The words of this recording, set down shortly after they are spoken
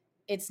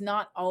it's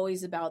not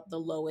always about the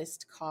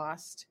lowest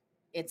cost.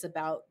 It's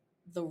about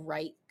the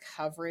right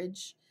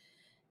coverage,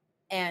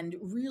 and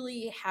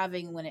really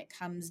having, when it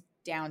comes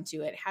down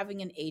to it,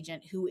 having an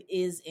agent who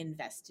is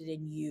invested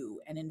in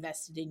you and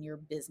invested in your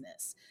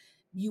business.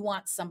 You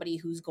want somebody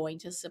who's going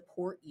to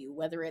support you,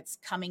 whether it's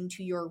coming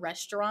to your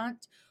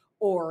restaurant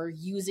or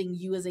using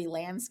you as a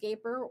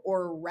landscaper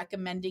or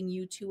recommending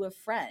you to a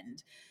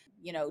friend.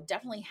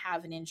 Definitely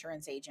have an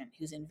insurance agent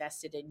who's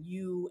invested in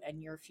you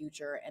and your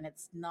future, and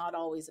it's not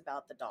always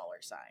about the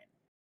dollar sign.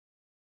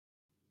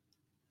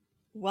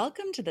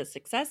 Welcome to the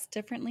Success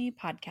Differently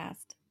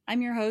podcast.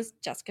 I'm your host,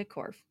 Jessica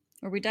Korf,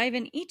 where we dive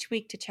in each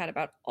week to chat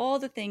about all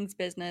the things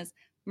business,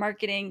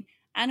 marketing,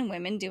 and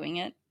women doing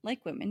it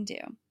like women do.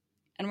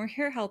 And we're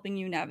here helping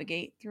you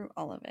navigate through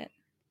all of it.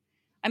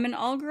 I'm an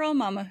all-girl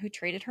mama who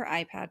traded her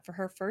iPad for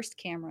her first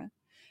camera,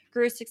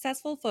 grew a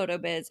successful photo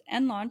biz,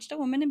 and launched a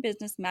Women in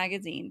Business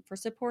magazine for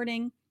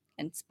supporting,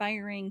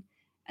 inspiring,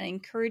 and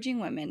encouraging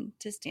women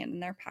to stand in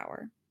their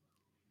power.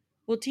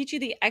 We'll teach you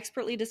the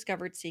expertly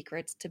discovered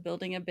secrets to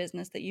building a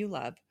business that you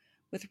love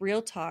with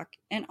real talk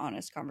and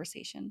honest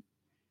conversation.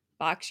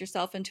 Box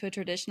yourself into a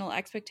traditional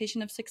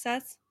expectation of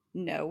success?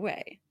 No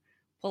way.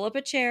 Pull up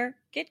a chair,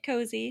 get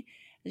cozy,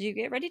 as you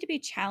get ready to be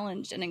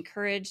challenged and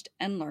encouraged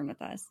and learn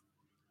with us.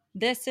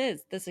 This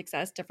is the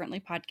Success Differently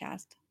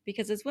podcast,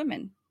 because as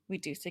women, we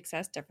do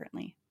success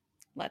differently.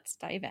 Let's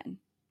dive in.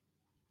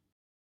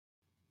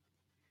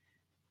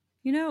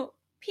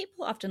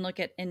 People often look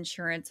at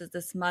insurance as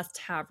this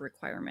must-have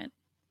requirement,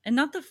 and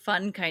not the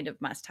fun kind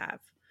of must-have,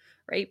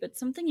 right? But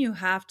something you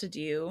have to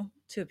do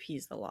to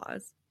appease the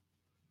laws.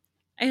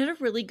 I had a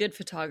really good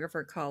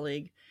photographer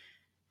colleague,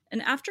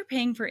 and after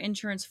paying for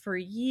insurance for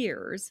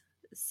years,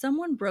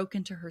 someone broke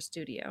into her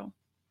studio.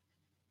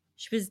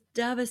 She was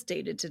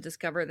devastated to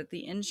discover that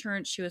the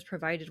insurance she was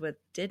provided with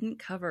didn't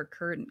cover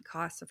current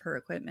costs of her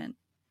equipment,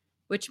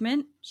 which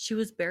meant she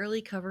was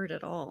barely covered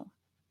at all.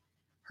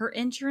 Her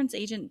insurance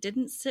agent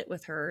didn't sit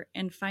with her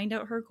and find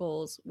out her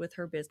goals with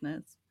her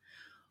business,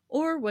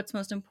 or what's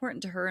most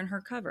important to her in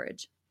her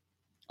coverage.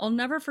 I'll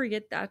never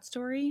forget that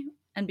story,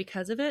 and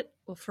because of it,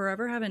 will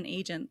forever have an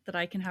agent that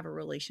I can have a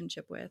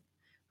relationship with,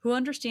 who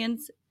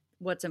understands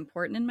what's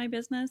important in my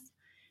business,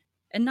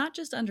 and not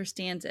just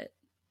understands it,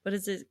 but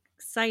is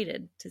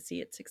excited to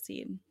see it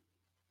succeed.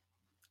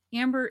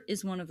 Amber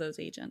is one of those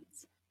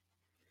agents.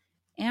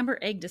 Amber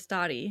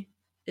Agdestati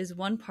is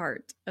one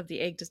part of the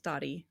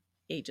Agdestati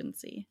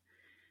agency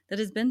that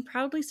has been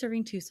proudly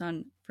serving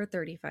Tucson for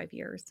 35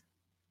 years.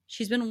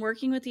 She's been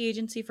working with the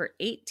agency for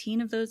 18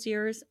 of those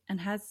years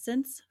and has,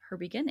 since her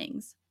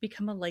beginnings,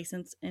 become a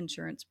licensed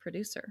insurance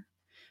producer,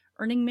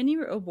 earning many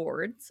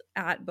awards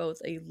at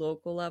both a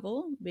local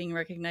level, being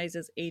recognized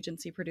as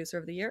Agency Producer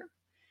of the Year,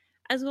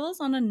 as well as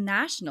on a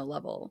national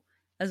level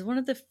as one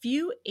of the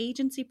few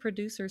agency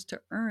producers to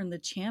earn the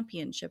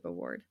Championship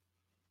Award.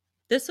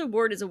 This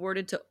award is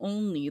awarded to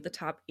only the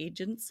top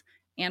agents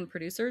and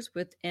producers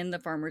within the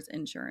Farmers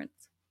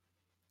Insurance.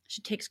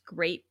 She takes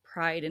great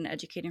pride in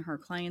educating her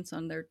clients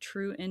on their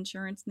true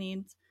insurance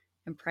needs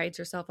and prides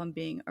herself on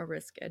being a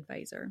risk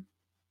advisor.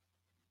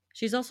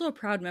 She's also a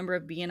proud member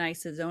of BNI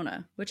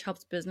Sazona, which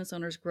helps business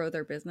owners grow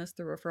their business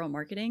through referral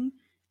marketing,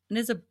 and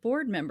is a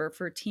board member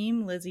for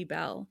Team Lizzie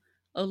Bell,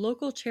 a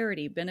local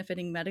charity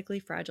benefiting medically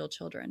fragile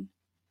children,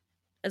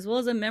 as well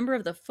as a member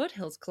of the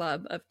Foothills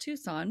Club of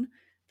Tucson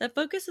that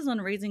focuses on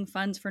raising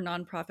funds for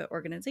nonprofit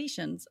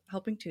organizations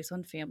helping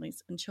Tucson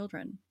families and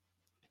children.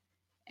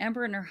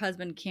 Amber and her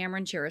husband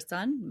Cameron share a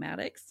son,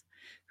 Maddox,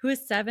 who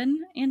is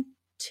 7, and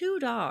 2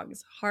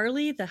 dogs,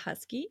 Harley the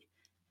Husky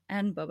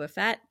and Boba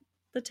Fett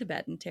the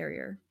Tibetan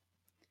Terrier.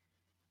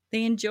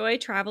 They enjoy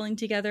traveling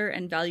together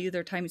and value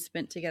their time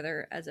spent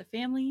together as a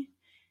family,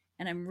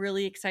 and I'm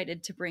really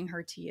excited to bring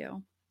her to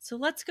you. So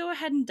let's go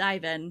ahead and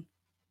dive in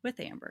with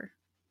Amber.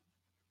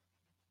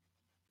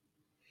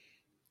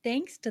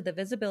 Thanks to the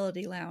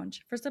Visibility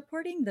Lounge for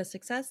supporting the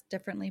Success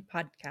Differently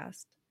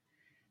podcast.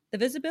 The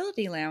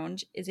Visibility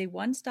Lounge is a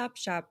one-stop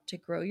shop to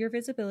grow your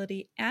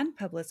visibility and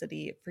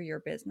publicity for your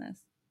business.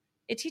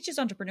 It teaches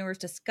entrepreneurs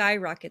to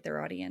skyrocket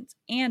their audience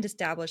and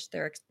establish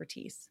their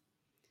expertise.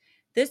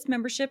 This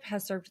membership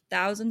has served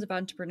thousands of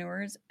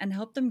entrepreneurs and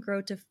helped them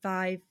grow to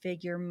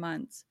 5-figure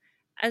months,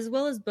 as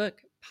well as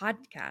book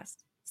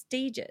podcasts,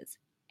 stages,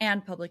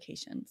 and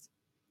publications.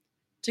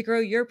 To grow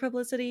your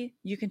publicity,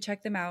 you can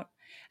check them out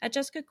at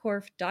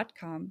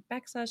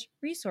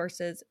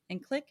jessicakorf.com/resources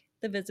and click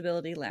the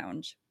Visibility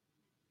Lounge.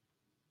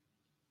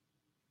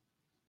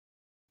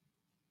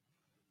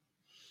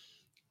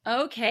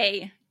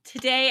 Okay,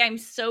 today I'm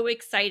so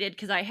excited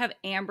because I have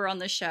Amber on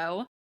the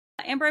show.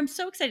 Amber, I'm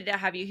so excited to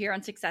have you here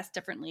on Success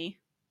Differently.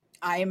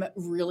 I'm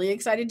really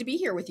excited to be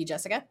here with you,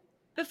 Jessica.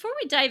 Before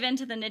we dive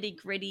into the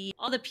nitty-gritty,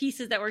 all the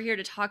pieces that we're here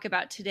to talk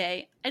about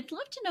today, I'd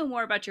love to know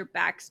more about your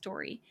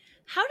backstory.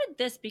 How did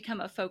this become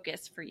a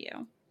focus for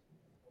you?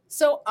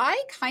 So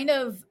I kind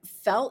of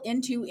fell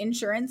into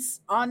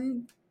insurance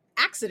on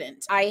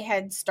accident. I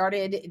had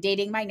started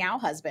dating my now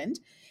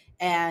husband,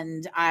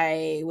 and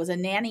I was a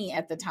nanny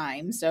at the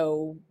time.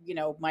 So,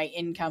 my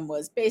income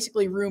was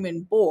basically room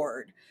and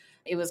board.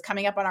 It was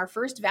coming up on our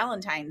first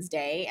Valentine's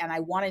Day, and I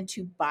wanted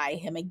to buy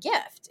him a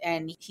gift.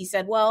 And he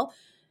said, well,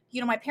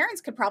 my parents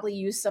could probably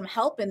use some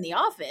help in the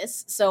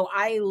office. So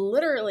I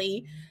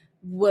literally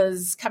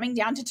was coming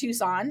down to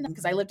Tucson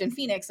because I lived in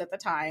Phoenix at the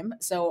time.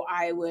 So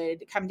I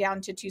would come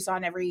down to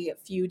Tucson every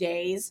few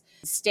days,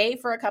 stay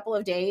for a couple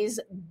of days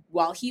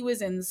while he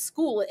was in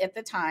school at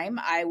the time.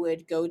 I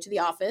would go to the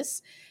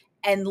office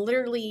and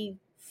literally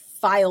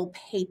file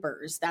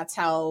papers. That's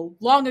how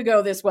long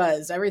ago this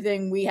was.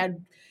 Everything, we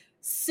had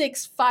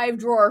 6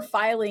 5-drawer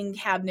filing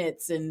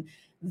cabinets, and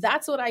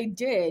that's what I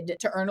did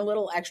to earn a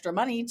little extra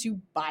money to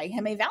buy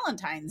him a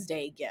Valentine's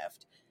Day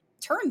gift.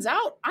 Turns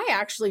out I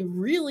actually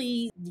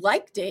really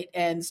liked it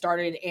and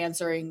started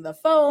answering the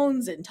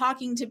phones and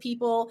talking to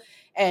people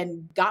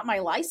and got my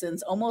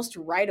license almost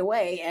right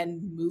away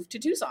and moved to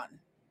Tucson.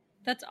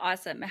 That's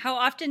awesome. How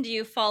often do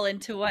you fall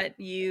into what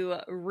you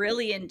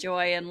really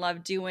enjoy and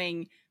love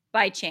doing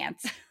by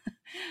chance?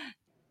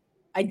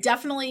 I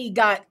definitely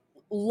got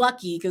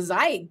lucky because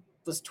I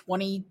was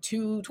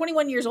 22,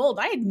 21 years old.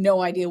 I had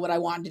no idea what I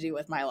wanted to do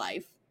with my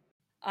life.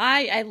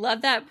 I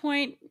love that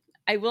point.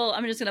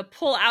 I'm just going to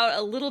pull out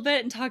a little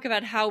bit and talk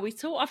about how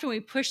so often we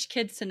push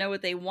kids to know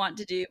what they want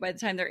to do by the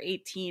time they're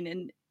 18.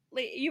 And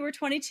you were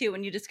 22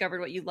 when you discovered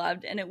what you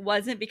loved. And it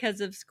wasn't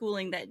because of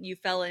schooling that you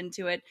fell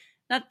into it.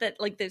 Not that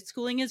the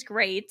schooling is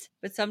great,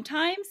 but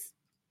sometimes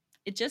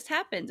it just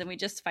happens and we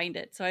just find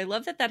it. So I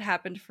love that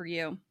happened for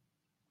you.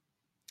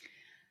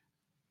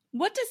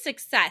 What does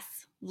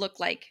success look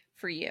like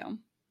for you?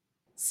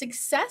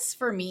 Success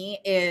for me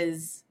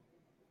is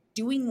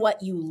doing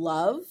what you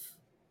love,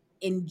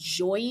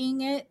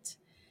 enjoying it,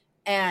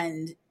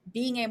 and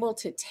being able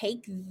to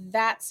take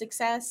that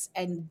success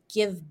and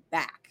give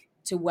back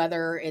to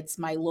whether it's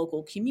my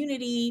local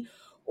community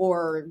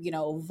or,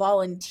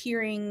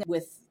 volunteering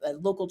with a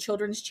local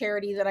children's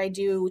charity that I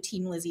do,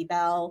 Team Lizzie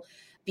Bell.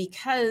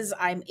 Because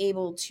I'm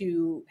able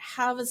to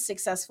have a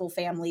successful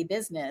family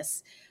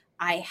business,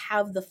 I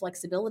have the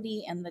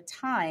flexibility and the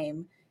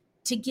time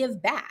to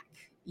give back,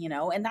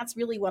 and that's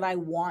really what I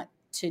want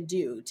to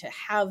do, to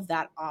have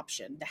that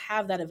option, to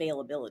have that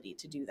availability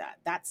to do that.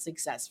 That's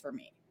success for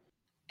me.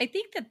 I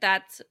think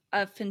that's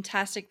a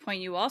fantastic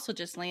point you also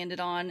just landed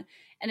on.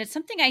 And it's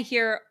something I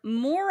hear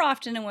more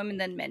often in women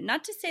than men.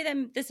 Not to say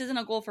that this isn't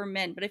a goal for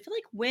men, but I feel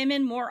like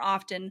women more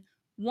often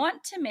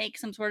want to make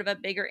some sort of a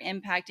bigger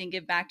impact and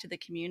give back to the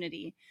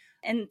community.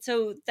 And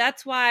so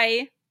that's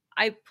why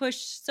I push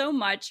so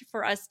much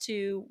for us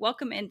to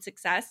welcome in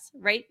success,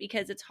 right?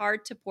 Because it's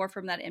hard to pour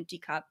from that empty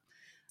cup.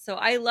 So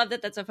I love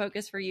that that's a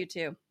focus for you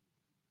too.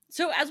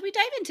 So as we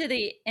dive into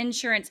the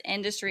insurance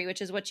industry,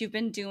 which is what you've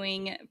been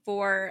doing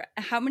for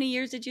how many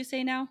years did you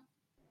say now?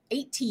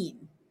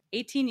 18.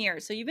 18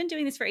 years. So you've been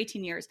doing this for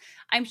 18 years.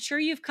 I'm sure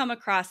you've come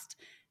across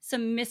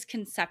some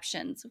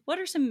misconceptions. What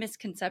are some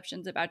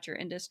misconceptions about your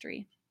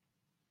industry?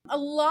 A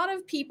lot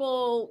of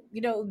people,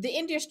 the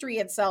industry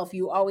itself,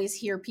 you always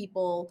hear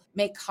people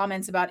make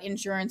comments about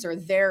insurance or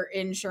their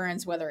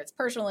insurance, whether it's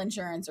personal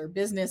insurance or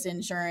business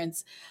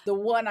insurance. The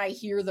one I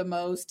hear the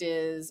most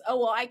is, oh,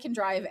 well, I can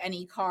drive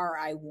any car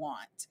I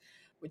want,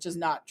 which is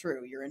not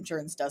true. Your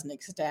insurance doesn't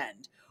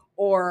extend.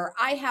 Or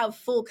I have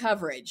full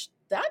coverage.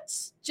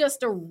 That's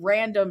just a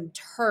random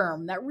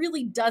term that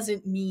really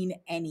doesn't mean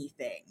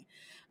anything.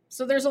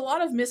 So there's a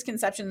lot of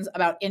misconceptions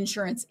about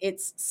insurance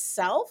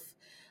itself.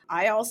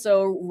 I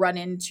also run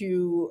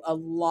into a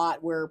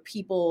lot where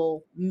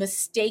people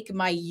mistake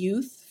my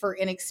youth for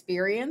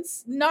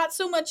inexperience. Not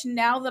so much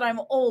now that I'm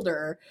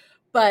older,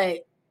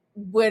 but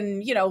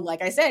when,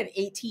 like I said,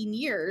 18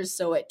 years.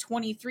 So at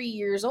 23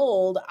 years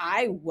old,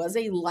 I was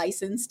a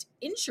licensed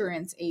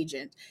insurance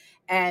agent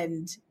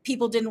and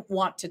people didn't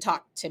want to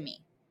talk to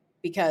me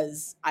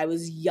because I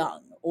was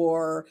young.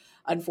 Or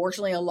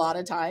unfortunately, a lot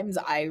of times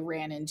I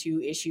ran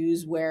into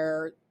issues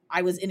where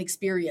I was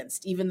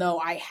inexperienced, even though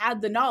I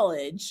had the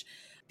knowledge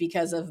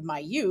because of my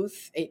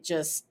youth. It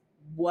just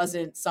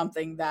wasn't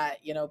something that,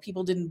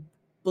 people didn't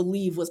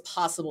believe was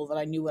possible, that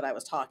I knew what I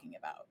was talking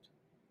about.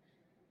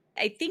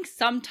 I think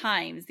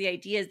sometimes the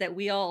idea is that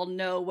we all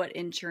know what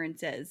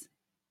insurance is,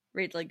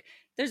 right? Like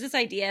there's this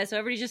idea. So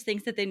everybody just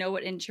thinks that they know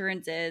what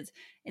insurance is.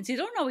 And so you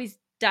don't always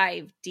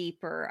dive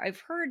deeper. I've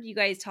heard you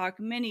guys talk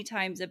many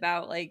times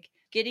about like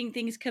getting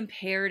things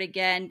compared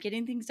again,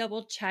 getting things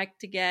double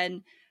checked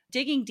again,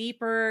 digging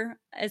deeper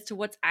as to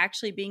what's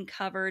actually being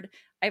covered.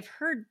 I've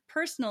heard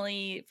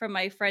personally from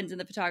my friends in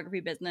the photography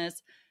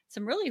business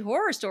some really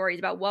horror stories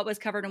about what was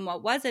covered and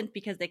what wasn't,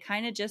 because they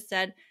kind of just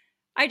said,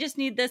 I just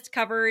need this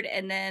covered.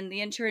 And then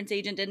the insurance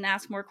agent didn't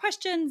ask more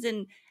questions.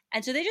 And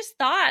so they just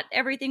thought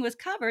everything was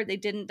covered. They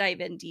didn't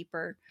dive in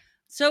deeper.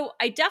 So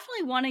I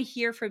definitely want to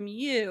hear from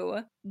you.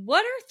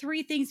 What are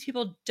 3 things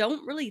people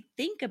don't really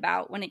think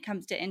about when it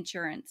comes to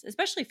insurance,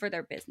 especially for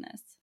their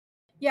business?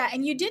 Yeah,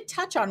 and you did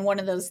touch on one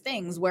of those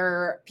things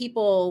where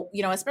people,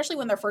 especially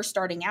when they're first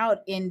starting out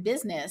in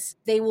business,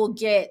 they will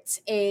get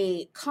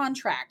a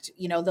contract,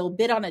 they'll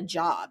bid on a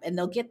job and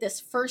they'll get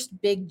this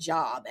first big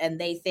job and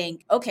they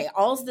think, okay,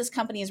 all this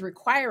company is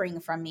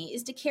requiring from me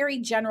is to carry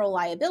general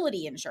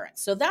liability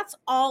insurance. So that's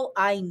all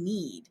I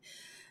need.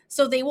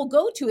 So they will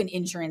go to an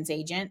insurance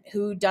agent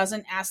who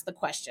doesn't ask the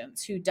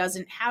questions, who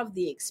doesn't have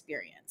the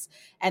experience,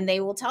 and they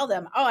will tell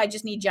them, oh, I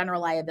just need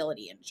general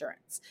liability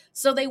insurance.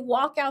 So they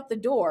walk out the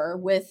door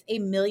with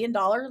 $1 million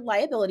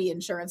liability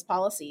insurance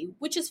policy,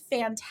 which is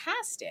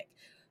fantastic.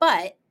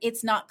 But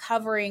it's not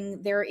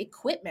covering their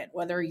equipment,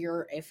 whether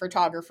you're a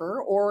photographer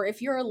or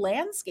if you're a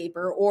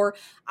landscaper, or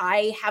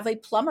I have a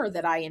plumber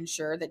that I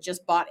insure that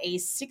just bought a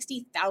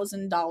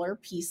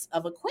 $60,000 piece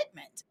of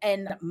equipment.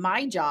 And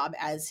my job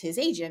as his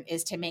agent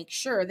is to make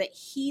sure that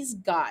he's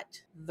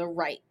got the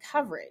right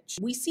coverage.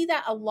 We see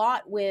that a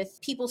lot with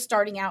people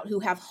starting out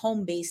who have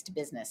home-based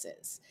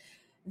businesses.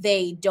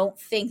 They don't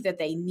think that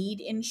they need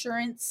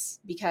insurance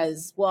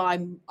because, well,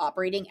 I'm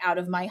operating out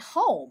of my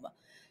home.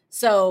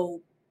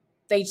 So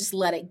they just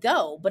let it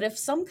go. But if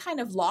some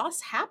kind of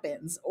loss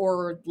happens,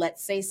 or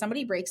let's say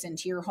somebody breaks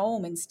into your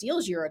home and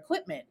steals your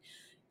equipment,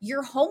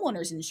 your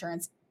homeowner's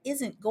insurance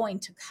isn't going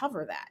to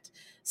cover that.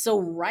 So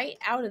right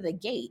out of the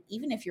gate,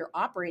 even if you're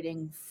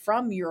operating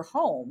from your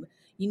home,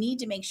 you need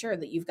to make sure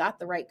that you've got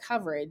the right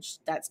coverage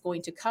that's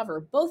going to cover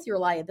both your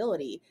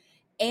liability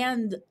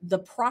and the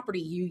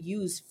property you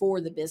use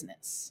for the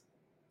business.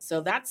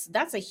 So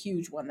that's a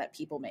huge one that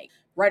people make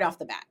right off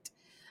the bat.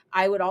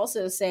 I would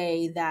also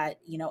say that,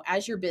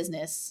 as your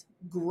business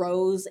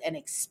grows and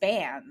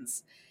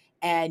expands,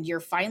 and you're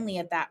finally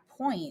at that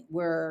point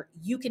where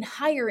you can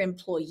hire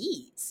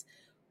employees,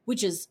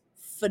 which is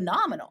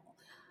phenomenal.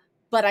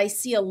 But I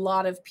see a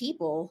lot of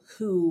people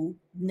who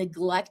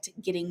neglect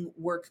getting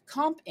work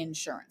comp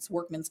insurance,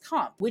 workman's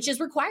comp, which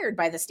is required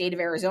by the state of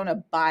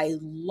Arizona by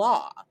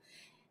law.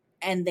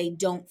 And they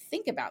don't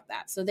think about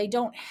that. So they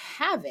don't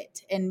have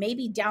it. And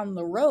maybe down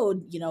the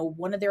road,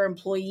 one of their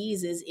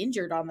employees is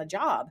injured on the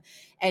job.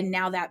 And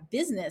now that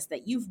business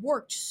that you've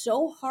worked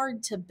so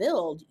hard to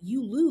build,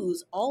 you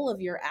lose all of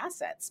your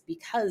assets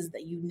because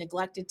that you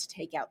neglected to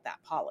take out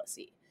that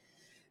policy.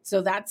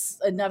 So that's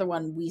another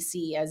one we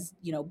see as,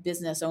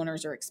 business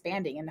owners are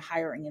expanding and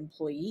hiring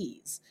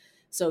employees.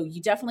 So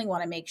you definitely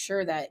want to make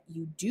sure that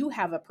you do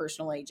have a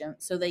personal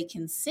agent so they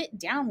can sit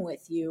down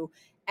with you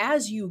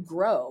as you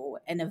grow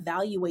and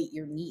evaluate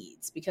your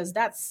needs, because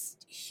that's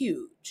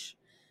huge.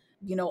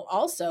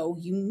 Also,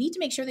 you need to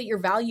make sure that you're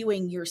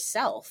valuing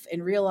yourself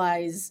and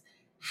realize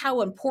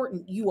how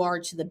important you are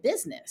to the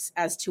business,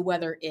 as to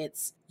whether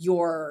it's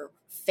your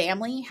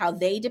family, how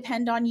they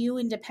depend on you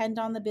and depend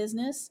on the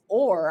business.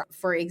 Or,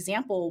 for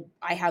example,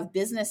 I have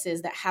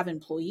businesses that have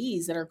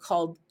employees that are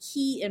called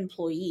key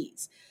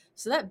employees.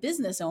 So that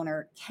business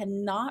owner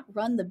cannot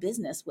run the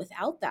business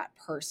without that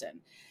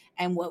person.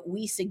 And what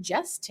we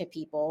suggest to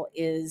people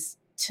is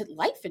to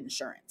life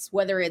insurance,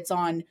 whether it's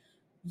on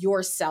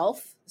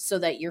yourself so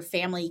that your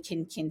family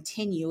can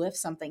continue if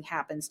something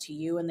happens to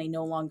you and they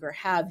no longer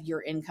have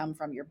your income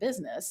from your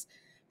business,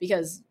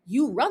 because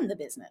you run the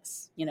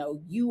business.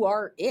 You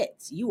are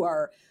it. You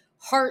are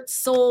heart,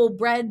 soul,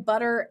 bread,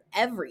 butter,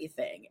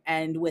 everything.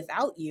 And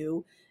without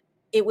you,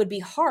 it would be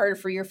hard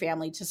for your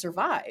family to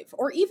survive,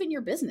 or even your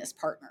business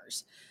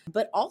partners.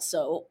 But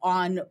also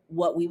on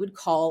what we would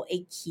call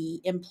a key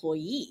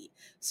employee.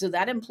 So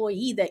that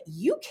employee that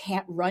you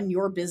can't run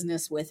your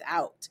business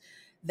without,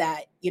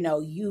 that,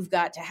 you've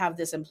got to have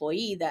this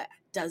employee that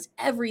does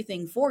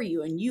everything for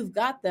you and you've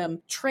got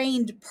them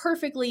trained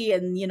perfectly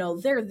and,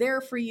 they're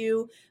there for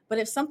you. But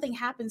if something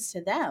happens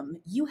to them,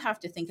 you have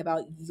to think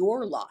about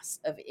your loss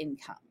of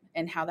income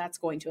and how that's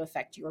going to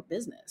affect your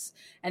business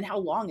and how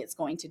long it's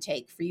going to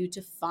take for you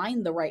to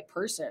find the right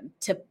person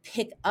to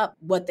pick up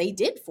what they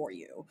did for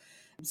you.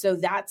 So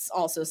that's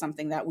also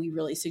something that we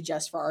really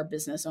suggest for our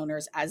business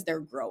owners as they're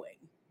growing.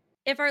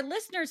 If our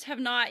listeners have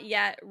not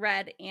yet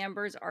read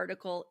Amber's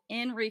article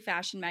in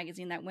Refashion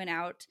magazine that went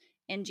out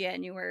in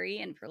January,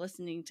 and if you're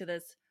listening to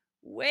this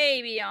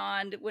way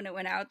beyond when it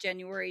went out,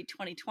 January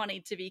 2020,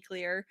 to be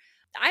clear,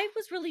 I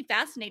was really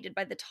fascinated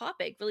by the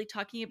topic, really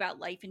talking about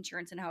life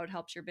insurance and how it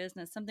helps your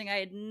business, something I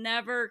had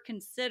never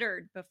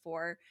considered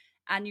before.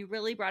 And you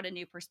really brought a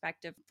new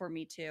perspective for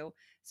me too.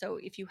 So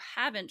if you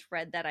haven't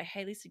read that, I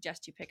highly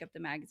suggest you pick up the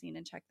magazine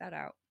and check that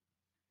out.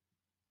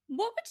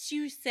 What would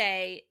you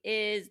say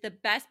is the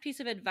best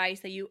piece of advice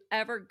that you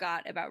ever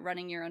got about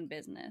running your own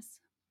business?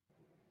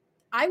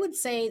 I would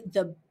say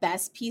the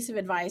best piece of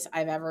advice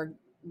I've ever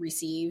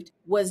received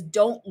was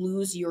don't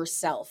lose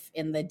yourself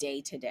in the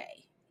day to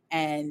day.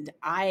 And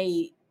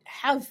I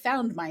have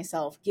found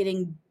myself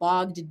getting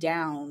bogged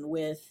down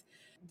with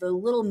the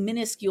little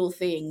minuscule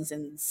things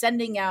and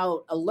sending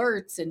out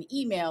alerts and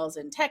emails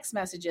and text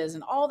messages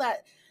and all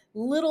that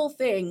little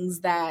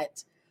things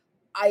that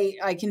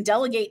I can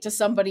delegate to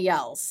somebody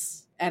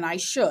else, and I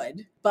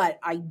should, but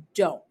I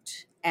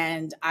don't.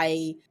 And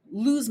I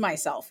lose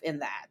myself in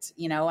that,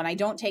 and I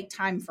don't take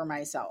time for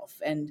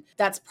myself. And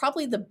that's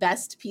probably the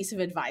best piece of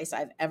advice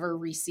I've ever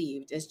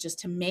received, is just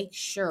to make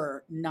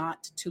sure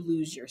not to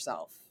lose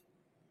yourself.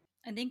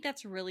 I think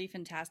that's really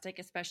fantastic,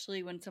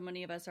 especially when so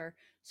many of us are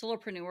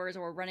solopreneurs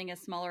or running a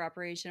smaller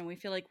operation and we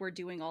feel like we're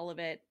doing all of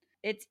it.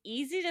 It's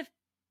easy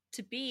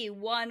to be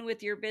one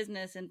with your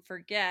business and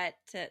forget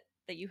that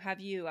you have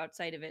you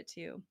outside of it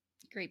too.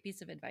 Great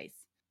piece of advice.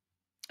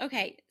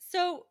 Okay,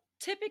 so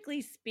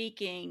typically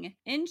speaking,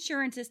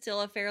 insurance is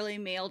still a fairly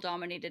male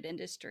dominated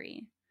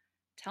industry.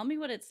 Tell me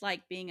what it's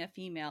like being a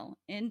female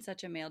in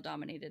such a male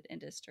dominated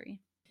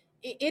industry.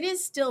 It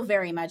is still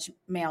very much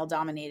male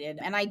dominated.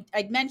 And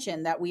I'd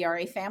mentioned that we are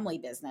a family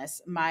business.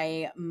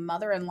 My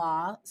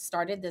mother-in-law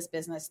started this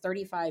business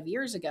 35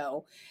 years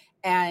ago,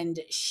 and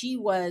she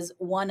was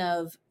one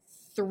of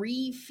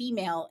 3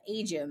 female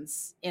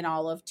agents in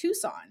all of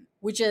Tucson,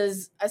 which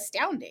is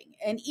astounding.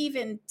 And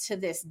even to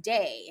this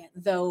day,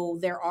 though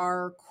there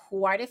are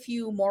quite a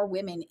few more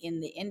women in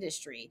the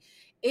industry,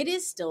 it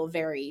is still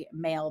very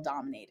male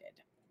dominated.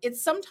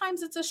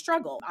 Sometimes it's a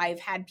struggle.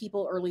 I've had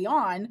people early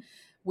on,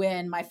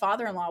 when my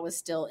father-in-law was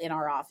still in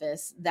our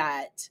office,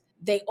 that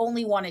they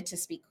only wanted to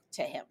speak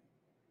to him.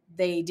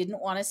 They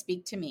didn't want to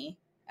speak to me.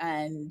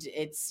 And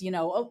it's,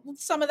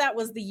 some of that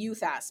was the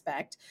youth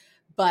aspect,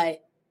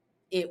 but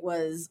it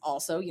was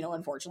also,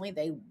 unfortunately,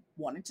 they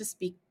wanted to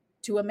speak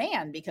to a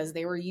man because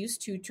they were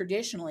used to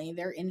traditionally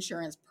their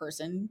insurance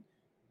person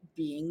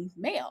being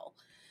male.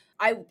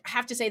 I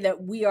have to say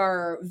that we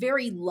are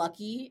very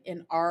lucky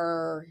in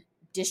our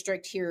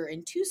district here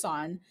in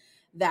Tucson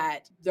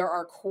that there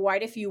are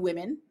quite a few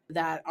women,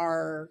 that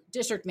our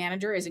district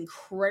manager is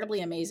incredibly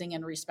amazing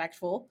and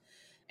respectful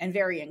and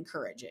very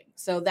encouraging.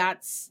 So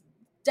that's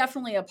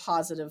definitely a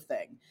positive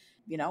thing.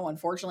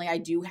 Unfortunately, I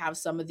do have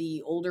some of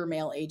the older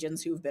male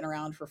agents who've been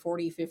around for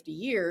 40, 50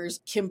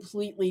 years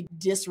completely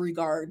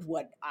disregard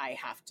what I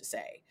have to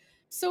say.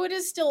 So it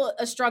is still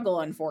a struggle,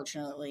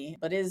 unfortunately,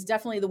 but it is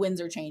definitely, the winds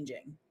are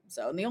changing.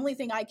 So, and the only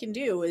thing I can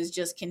do is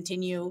just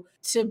continue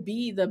to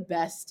be the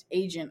best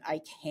agent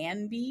I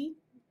can be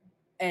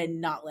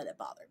and not let it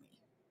bother me.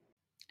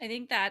 I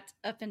think that's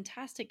a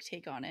fantastic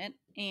take on it.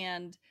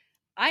 And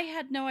I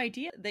had no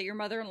idea that your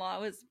mother-in-law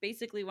was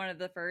basically one of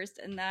the first,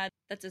 and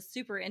that's a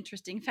super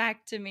interesting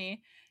fact to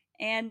me.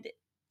 And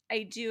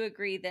I do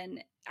agree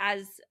then,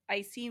 as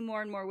I see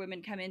more and more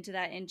women come into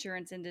that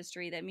insurance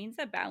industry, that means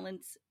that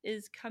balance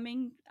is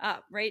coming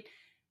up, right?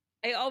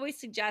 I always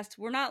suggest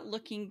we're not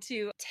looking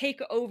to take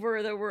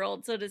over the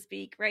world, so to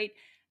speak, right?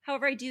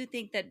 However, I do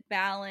think that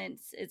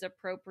balance is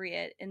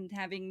appropriate, and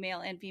having male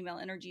and female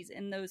energies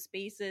in those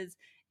spaces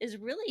is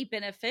really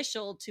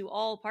beneficial to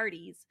all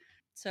parties.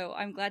 So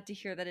I'm glad to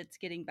hear that it's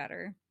getting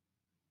better.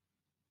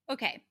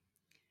 Okay.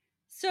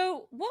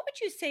 So, what would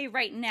you say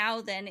right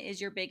now then is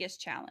your biggest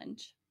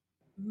challenge?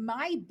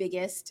 My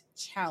biggest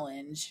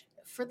challenge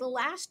for the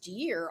last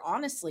year,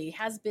 honestly,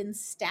 has been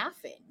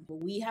staffing.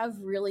 We have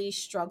really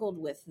struggled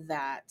with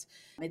that.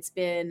 It's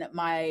been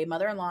my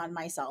mother-in-law and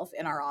myself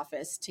in our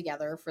office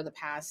together for the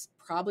past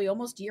probably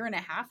almost year and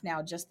a half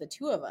now, just the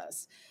two of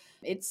us.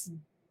 It's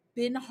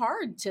been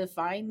hard to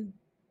find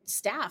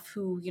staff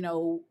who,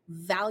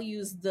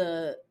 values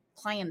the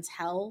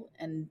clientele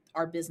and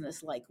our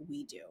business like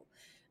we do.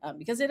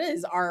 Because it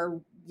is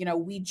our,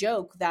 we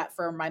joke that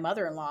for my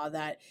mother-in-law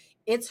that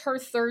it's her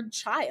third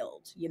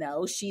child.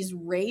 She's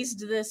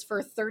raised this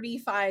for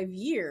 35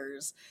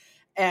 years,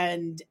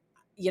 and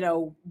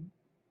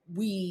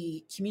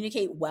we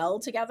communicate well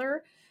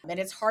together, and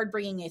it's hard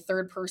bringing a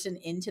third person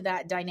into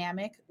that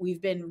dynamic.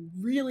 We've been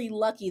really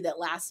lucky that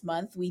last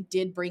month we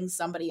did bring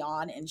somebody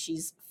on, and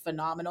she's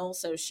phenomenal.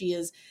 So she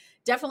is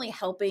definitely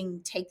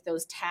helping take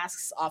those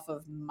tasks off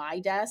of my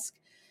desk,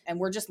 and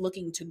we're just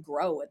looking to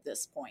grow at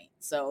this point.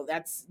 So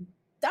that's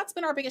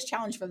been our biggest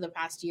challenge for the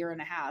past year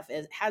and a half.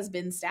 It has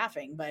been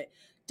staffing, but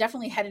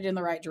definitely headed in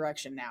the right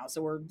direction now.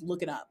 So we're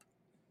looking up.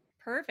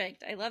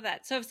 Perfect. I love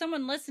that. So, if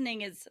someone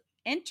listening is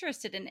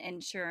interested in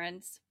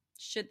insurance,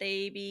 should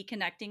they be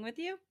connecting with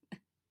you?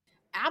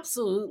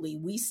 Absolutely.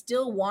 We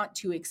still want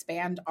to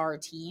expand our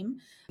team.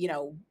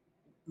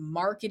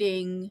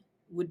 Marketing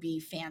would be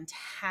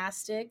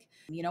fantastic,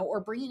 or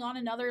bringing on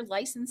another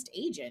licensed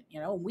agent,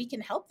 we can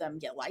help them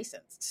get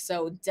licensed.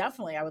 So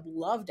definitely, I would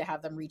love to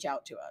have them reach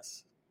out to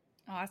us.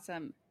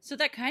 Awesome. So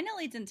that kind of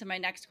leads into my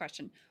next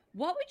question.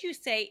 What would you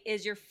say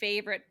is your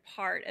favorite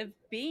part of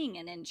being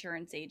an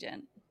insurance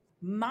agent?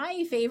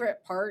 My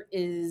favorite part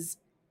is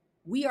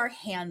we are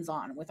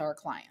hands-on with our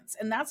clients,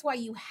 and that's why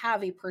you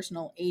have a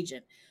personal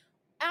agent.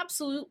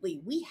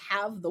 Absolutely. We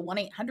have the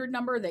 1-800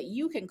 number that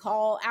you can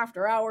call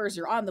after hours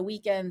or on the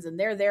weekends, and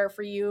they're there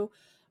for you.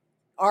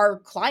 Our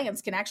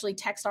clients can actually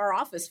text our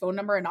office phone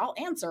number, and I'll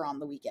answer on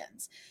the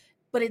weekends.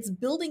 But it's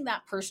building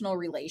that personal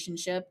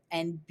relationship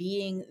and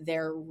being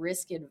their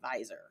risk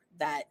advisor,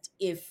 that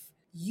if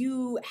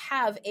you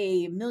have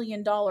a $1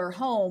 million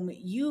home,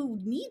 you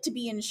need to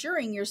be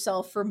insuring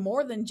yourself for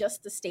more than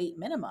just the state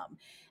minimum.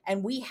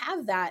 And we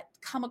have that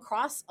come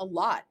across a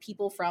lot.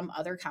 People from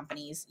other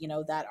companies,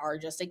 that are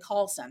just a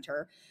call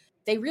center,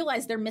 they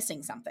realize they're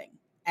missing something,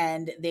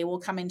 and they will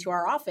come into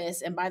our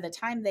office. And by the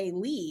time they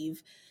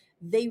leave,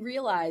 they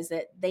realize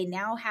that they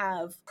now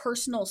have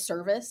personal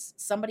service,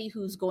 somebody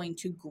who's going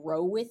to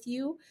grow with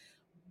you.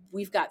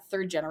 We've got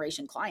third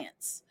generation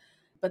clients,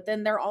 but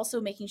then they're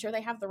also making sure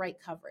they have the right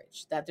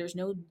coverage, that there's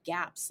no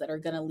gaps that are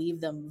going to leave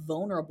them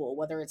vulnerable,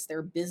 whether it's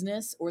their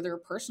business or their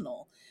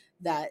personal,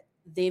 that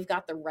they've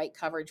got the right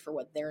coverage for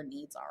what their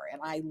needs are.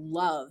 And I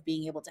love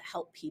being able to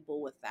help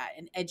people with that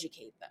and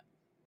educate them.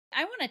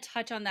 I want to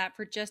touch on that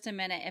for just a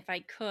minute, if I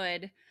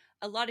could.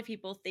 A lot of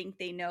people think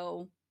they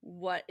know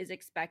what is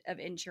expected of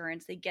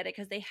insurance. They get it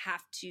because they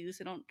have to,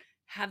 so don't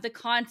have the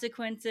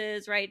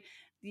consequences, right?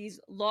 These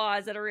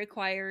laws that are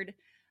required,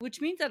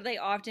 which means that they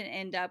often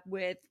end up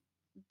with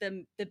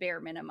the bare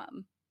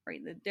minimum,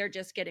 right? They're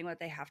just getting what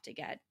they have to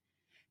get.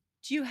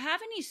 Do you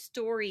have any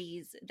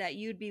stories that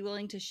you'd be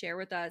willing to share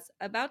with us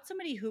about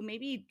somebody who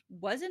maybe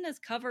wasn't as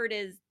covered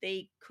as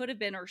they could have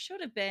been or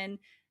should have been,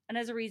 and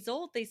as a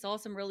result, they saw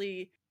some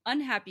really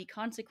unhappy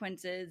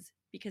consequences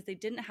because they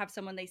didn't have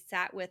someone they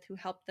sat with who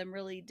helped them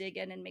really dig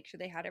in and make sure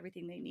they had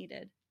everything they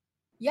needed?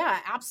 Yeah,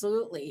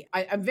 absolutely.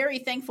 I'm very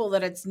thankful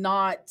that it's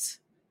not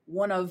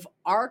one of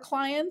our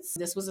clients.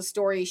 This was a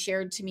story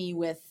shared to me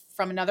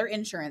from another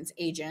insurance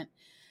agent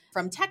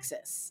from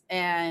Texas.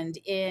 And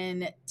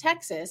in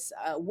Texas,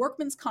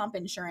 workman's comp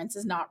insurance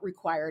is not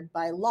required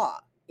by law.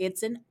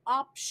 It's an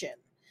option.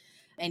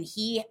 And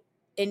he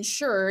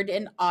insured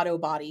an auto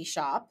body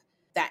shop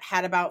that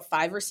had about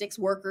 5 or 6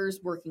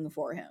 workers working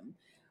for him.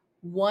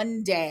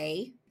 One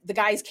day, the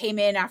guys came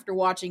in after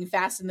watching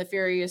Fast and the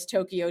Furious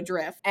Tokyo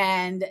Drift,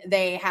 and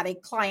they had a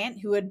client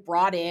who had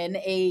brought in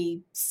a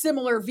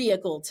similar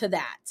vehicle to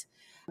that.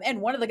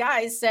 And one of the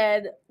guys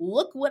said,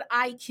 "Look what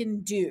I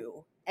can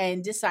do,"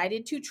 and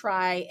decided to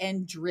try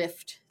and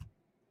drift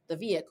the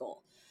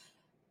vehicle.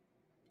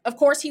 Of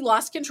course, he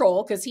lost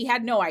control because he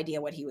had no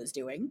idea what he was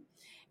doing,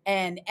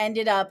 and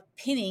ended up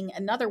pinning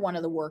another one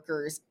of the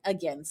workers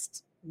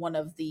against one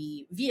of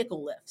the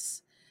vehicle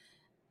lifts.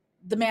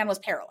 The man was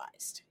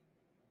paralyzed,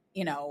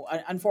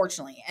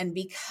 unfortunately. And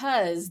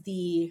because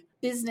the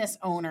business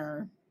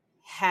owner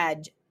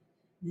had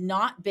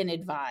not been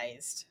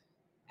advised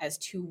as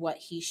to what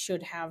he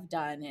should have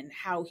done and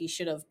how he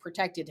should have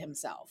protected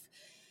himself,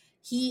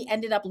 he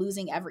ended up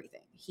losing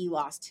everything. He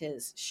lost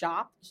his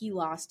shop, he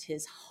lost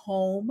his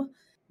home,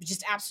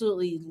 just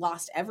absolutely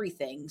lost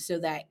everything, so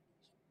that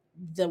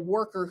the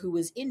worker who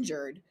was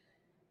injured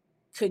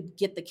could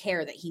get the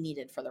care that he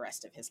needed for the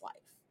rest of his life.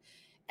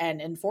 And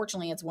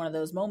unfortunately, it's one of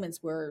those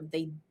moments where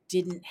they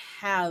didn't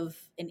have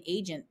an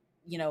agent,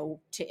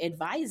 to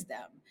advise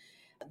them.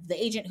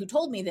 The agent who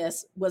told me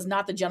this was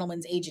not the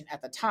gentleman's agent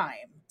at the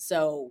time.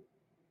 So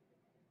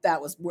that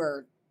was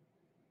where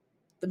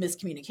the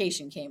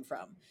miscommunication came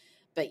from.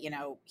 But,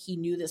 he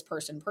knew this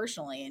person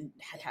personally and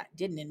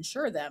didn't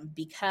insure them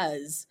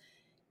because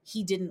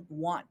he didn't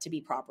want to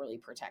be properly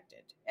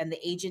protected. And the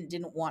agent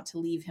didn't want to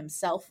leave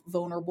himself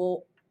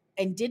vulnerable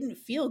and didn't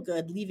feel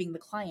good leaving the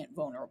client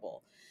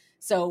vulnerable.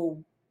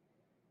 So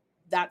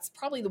that's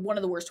probably one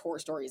of the worst horror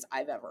stories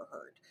I've ever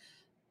heard.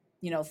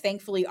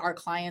 Thankfully, our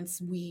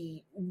clients,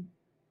 we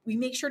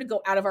make sure to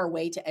go out of our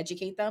way to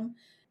educate them.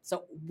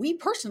 So we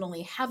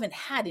personally haven't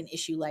had an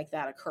issue like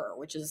that occur,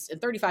 which is, in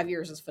 35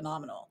 years, is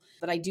phenomenal.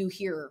 But I do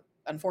hear,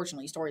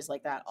 unfortunately, stories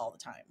like that all the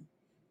time.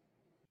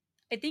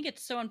 I think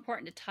it's so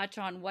important to touch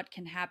on what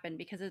can happen,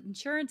 because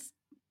insurance,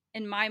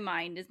 in my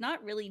mind, is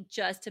not really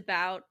just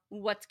about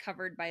what's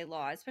covered by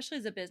law. Especially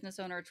as a business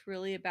owner, it's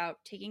really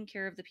about taking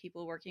care of the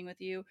people working with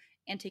you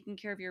and taking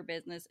care of your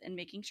business and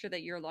making sure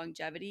that your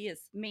longevity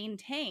is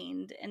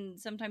maintained. And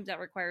sometimes that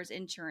requires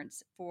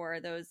insurance for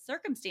those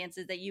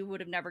circumstances that you would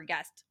have never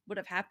guessed would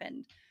have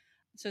happened.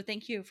 So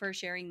thank you for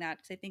sharing that,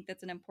 because I think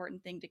that's an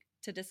important thing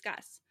to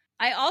discuss.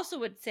 I also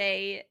would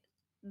say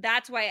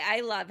that's why I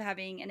love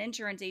having an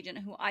insurance agent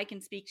who I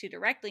can speak to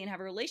directly and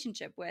have a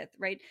relationship with,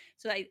 right?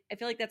 So I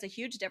feel like that's a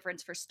huge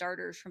difference for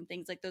starters from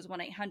things like those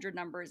 1-800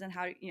 numbers and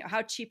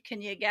how cheap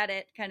can you get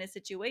it kind of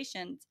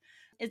situations.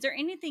 Is there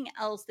anything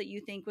else that you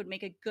think would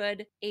make a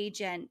good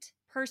agent,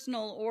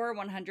 personal or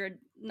 100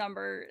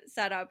 number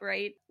setup,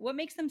 right? What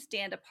makes them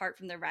stand apart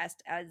from the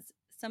rest as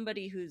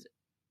somebody who's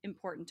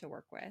important to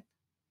work with?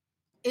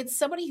 It's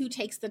somebody who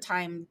takes the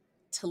time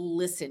to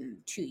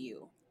listen to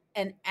you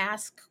and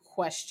ask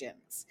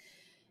questions.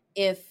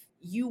 If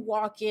you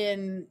walk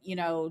in,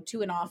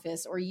 to an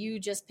office, or you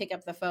just pick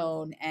up the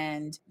phone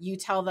and you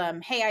tell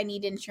them, "Hey, I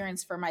need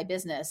insurance for my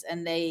business,"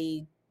 and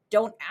they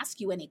don't ask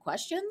you any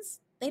questions,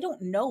 they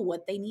don't know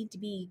what they need to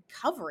be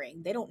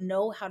covering. They don't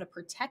know how to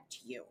protect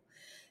you.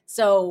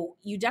 So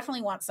you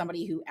definitely want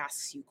somebody who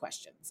asks you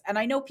questions. And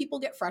I know people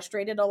get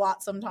frustrated a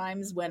lot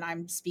sometimes when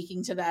I'm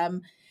speaking to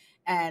them,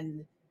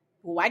 and,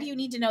 "Well, why do you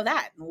need to know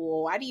that?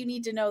 Well, why do you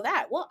need to know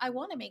that?" Well, I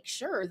want to make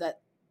sure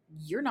that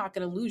you're not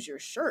going to lose your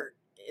shirt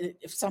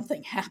if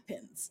something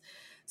happens.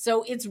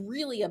 So it's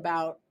really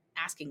about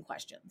asking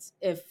questions.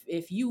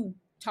 If you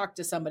talk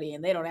to somebody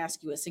and they don't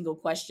ask you a single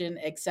question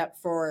except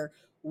for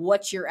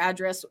what's your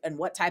address and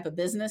what type of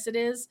business it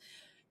is,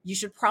 you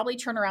should probably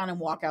turn around and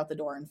walk out the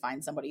door and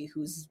find somebody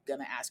who's going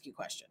to ask you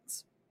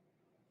questions.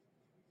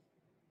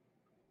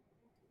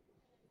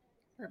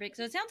 Perfect.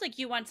 So it sounds like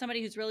you want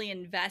somebody who's really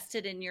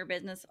invested in your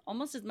business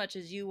almost as much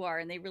as you are,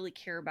 and they really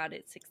care about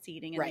it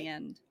succeeding in the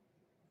end.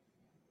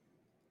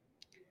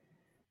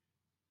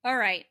 All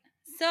right.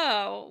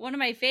 So one of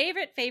my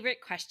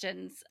favorite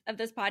questions of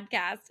this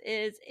podcast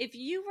is, if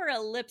you were a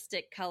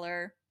lipstick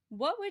color,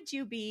 what would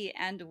you be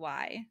and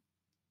why?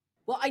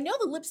 Well, I know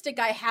the lipstick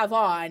I have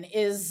on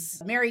is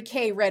Mary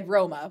Kay Red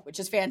Roma, which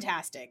is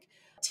fantastic.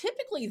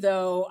 Typically,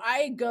 though,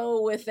 I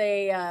go with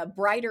a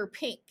brighter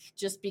pink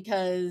just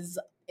because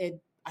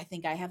I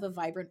think I have a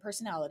vibrant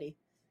personality.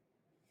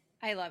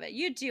 I love it.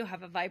 You do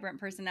have a vibrant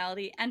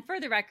personality. And for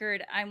the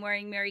record, I'm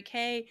wearing Mary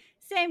Kay,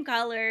 same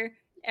color,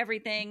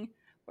 everything.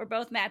 We're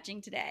both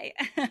matching today.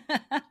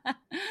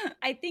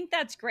 I think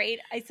that's great.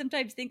 I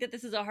sometimes think that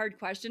this is a hard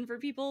question for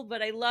people,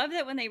 but I love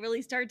that when they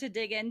really start to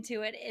dig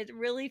into it, it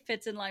really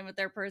fits in line with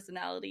their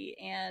personality.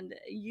 And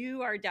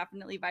you are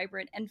definitely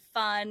vibrant and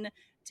fun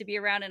to be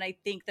around. And I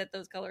think that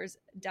those colors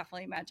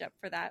definitely match up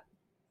for that.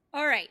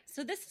 All right.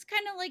 So this is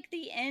kind of like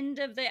the end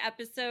of the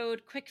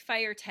episode quick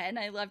fire 10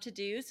 I love to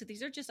do. So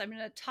these are just, I'm going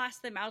to toss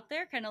them out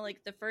there, kind of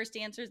like the first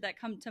answers that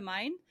come to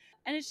mind.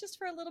 And it's just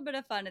for a little bit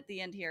of fun at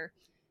the end here.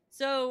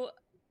 So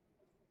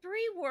 3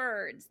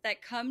 words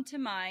that come to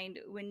mind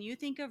when you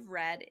think of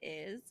red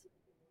is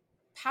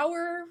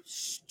power,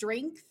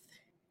 strength,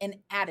 and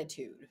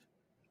attitude.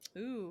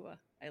 Ooh,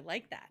 I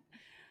like that.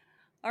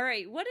 All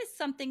right. What is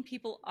something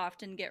people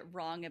often get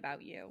wrong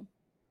about you?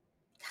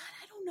 God,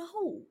 I don't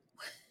know.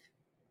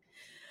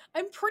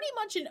 I'm pretty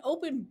much an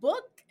open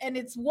book, and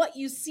it's what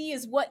you see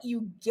is what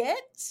you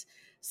get.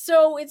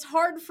 So it's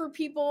hard for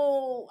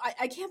people.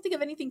 I can't think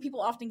of anything people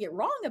often get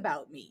wrong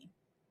about me.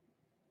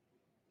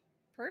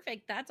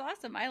 Perfect. That's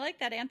awesome. I like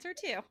that answer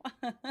too.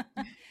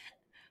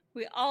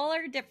 We all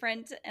are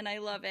different, and I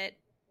love it.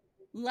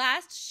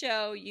 Last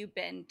show you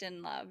binged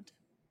and loved?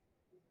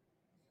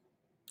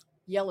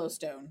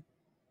 Yellowstone.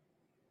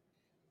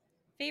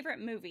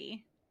 Favorite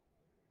movie?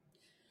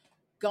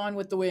 Gone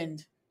with the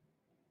Wind.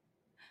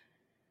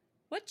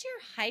 What's your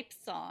hype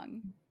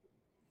song?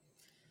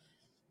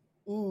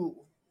 Ooh,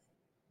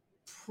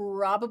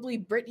 probably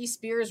Britney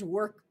Spears'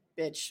 Work,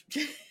 Bitch.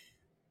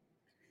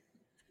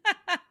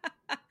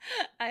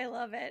 I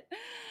love it.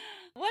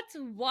 What's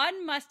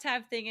one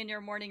must-have thing in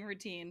your morning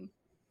routine?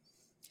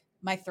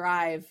 My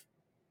Thrive.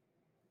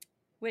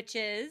 Which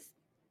is?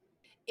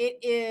 It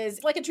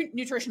is like a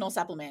nutritional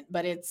supplement,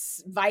 but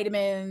it's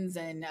vitamins,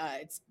 and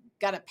it's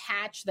got a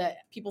patch that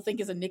people think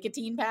is a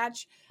nicotine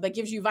patch that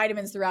gives you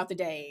vitamins throughout the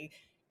day.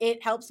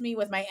 It helps me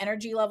with my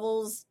energy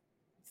levels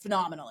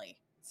phenomenally.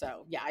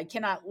 So yeah, I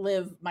cannot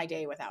live my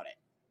day without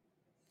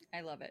it.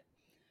 I love it.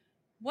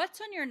 What's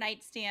on your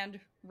nightstand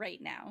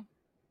right now?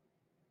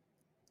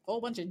 A whole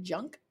bunch of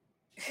junk.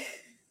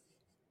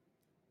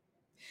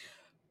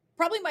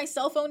 Probably my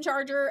cell phone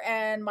charger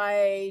and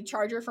my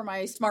charger for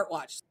my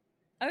smartwatch.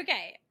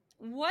 Okay.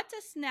 What's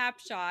a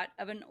snapshot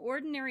of an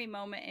ordinary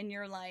moment in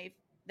your life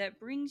that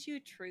brings you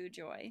true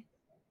joy?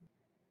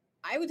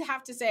 I would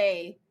have to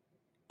say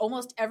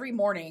almost every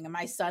morning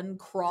my son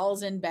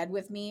crawls in bed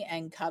with me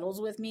and cuddles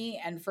with me.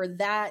 And for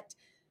that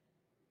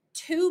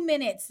 2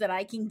 minutes that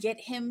I can get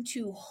him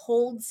to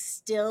hold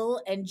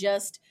still and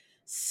just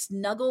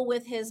snuggle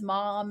with his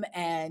mom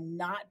and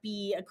not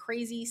be a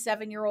crazy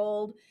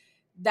 7-year-old,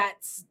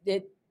 that's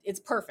it. It's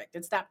perfect.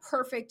 It's that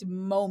perfect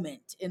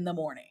moment in the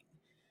morning.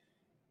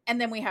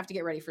 And then we have to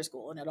get ready for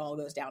school, and it all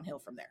goes downhill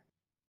from there.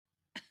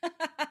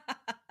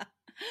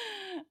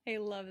 I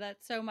love that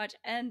so much.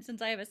 And since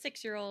I have a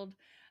 6-year-old,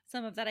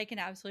 some of that I can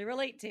absolutely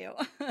relate to.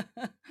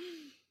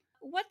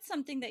 What's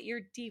something that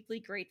you're deeply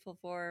grateful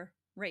for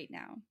right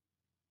now?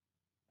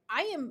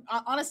 I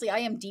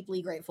am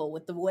deeply grateful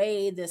with the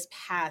way this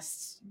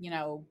past,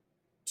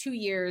 2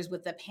 years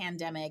with the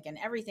pandemic and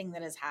everything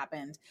that has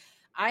happened.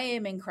 I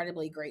am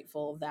incredibly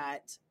grateful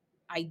that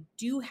I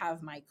do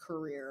have my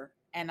career,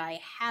 and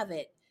I have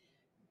it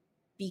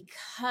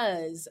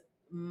because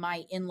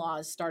my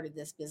in-laws started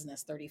this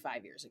business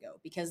 35 years ago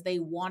because they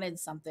wanted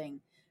something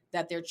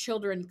that their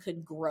children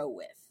could grow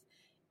with.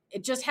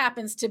 It just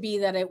happens to be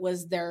that it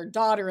was their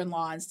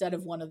daughter-in-law instead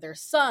of one of their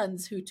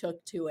sons who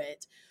took to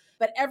it.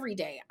 But every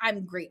day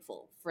I'm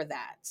grateful for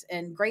that,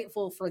 and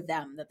grateful for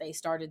them that they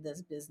started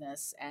this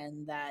business,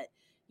 and that,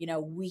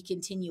 we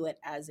continue it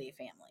as a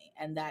family,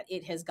 and that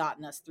it has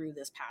gotten us through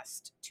this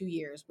past 2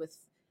 years with,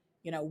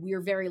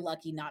 we're very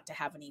lucky not to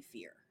have any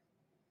fear.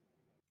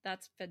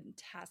 That's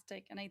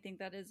fantastic. And I think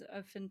that is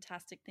a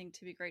fantastic thing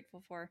to be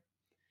grateful for.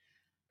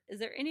 Is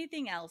there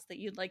anything else that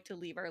you'd like to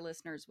leave our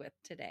listeners with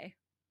today?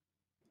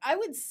 I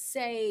would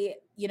say,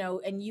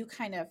 and you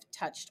kind of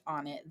touched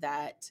on it,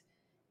 that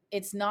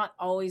it's not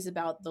always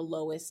about the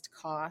lowest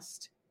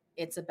cost.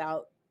 It's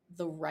about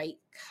the right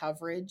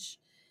coverage,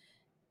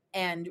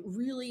 and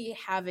really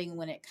having,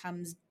 when it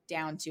comes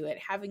down to it,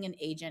 having an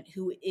agent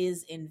who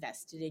is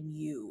invested in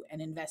you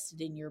and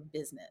invested in your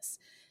business.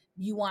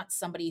 You want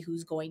somebody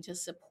who's going to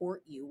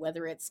support you,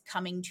 whether it's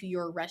coming to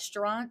your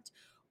restaurant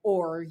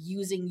or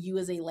using you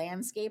as a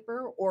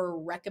landscaper or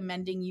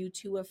recommending you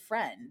to a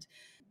friend.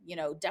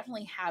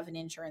 Definitely have an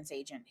insurance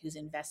agent who's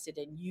invested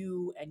in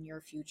you and your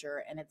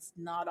future. And it's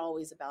not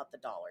always about the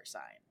dollar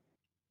sign.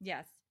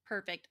 Yes,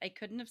 perfect. I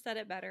couldn't have said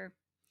it better.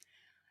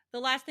 The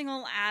last thing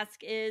I'll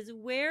ask is,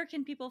 where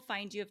can people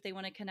find you if they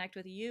want to connect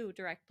with you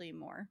directly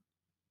more?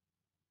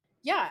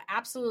 Yeah,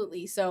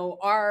 absolutely. So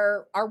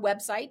our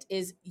website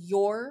is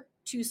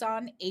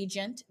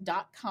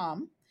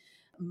yourtucsonagent.com.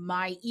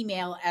 My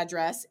email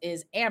address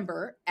is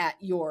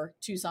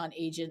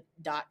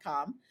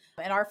amber@yourtucsonagent.com.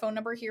 And our phone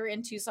number here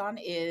in Tucson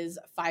is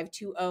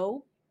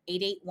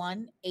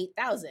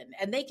 520-881-8000.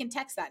 And they can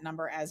text that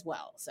number as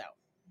well. So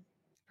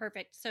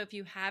Perfect. So if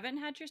you haven't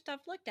had your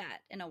stuff looked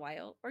at in a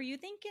while, or you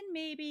thinking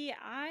maybe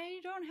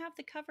I don't have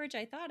the coverage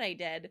I thought I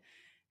did,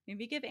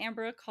 maybe give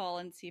Amber a call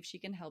and see if she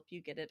can help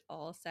you get it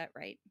all set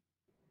right.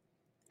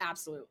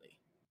 absolutely.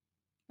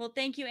 Well,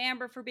 thank you,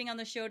 Amber, for being on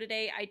the show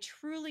today. I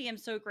truly am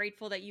so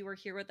grateful that you were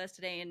here with us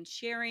today and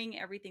sharing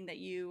everything that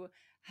you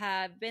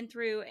have been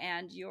through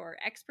and your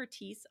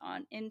expertise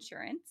on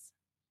insurance.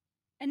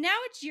 And now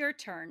it's your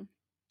turn.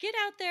 Get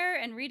out there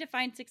and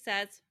redefine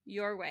success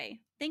your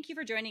way. Thank you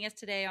for joining us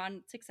today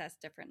on Success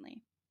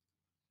Differently.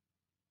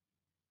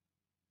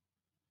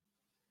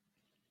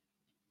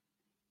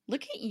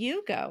 Look at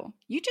you go.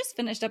 You just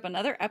finished up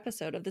another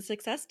episode of the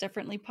Success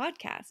Differently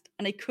podcast,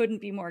 and I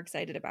couldn't be more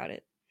excited about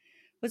it.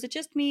 Was it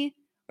just me,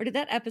 or did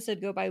that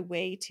episode go by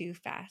way too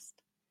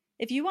fast?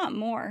 If you want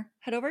more,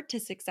 head over to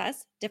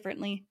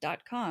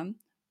successdifferently.com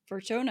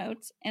for show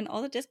notes and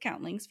all the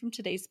discount links from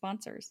today's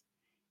sponsors.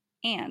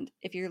 And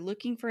if you're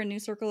looking for a new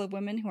circle of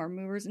women who are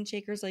movers and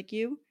shakers like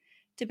you,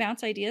 to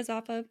bounce ideas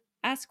off of,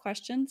 ask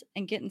questions,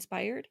 and get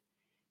inspired,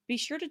 be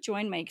sure to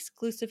join my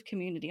exclusive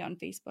community on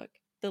Facebook.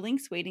 The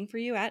link's waiting for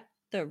you at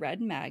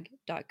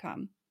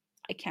theredmag.com.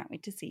 I can't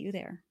wait to see you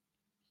there.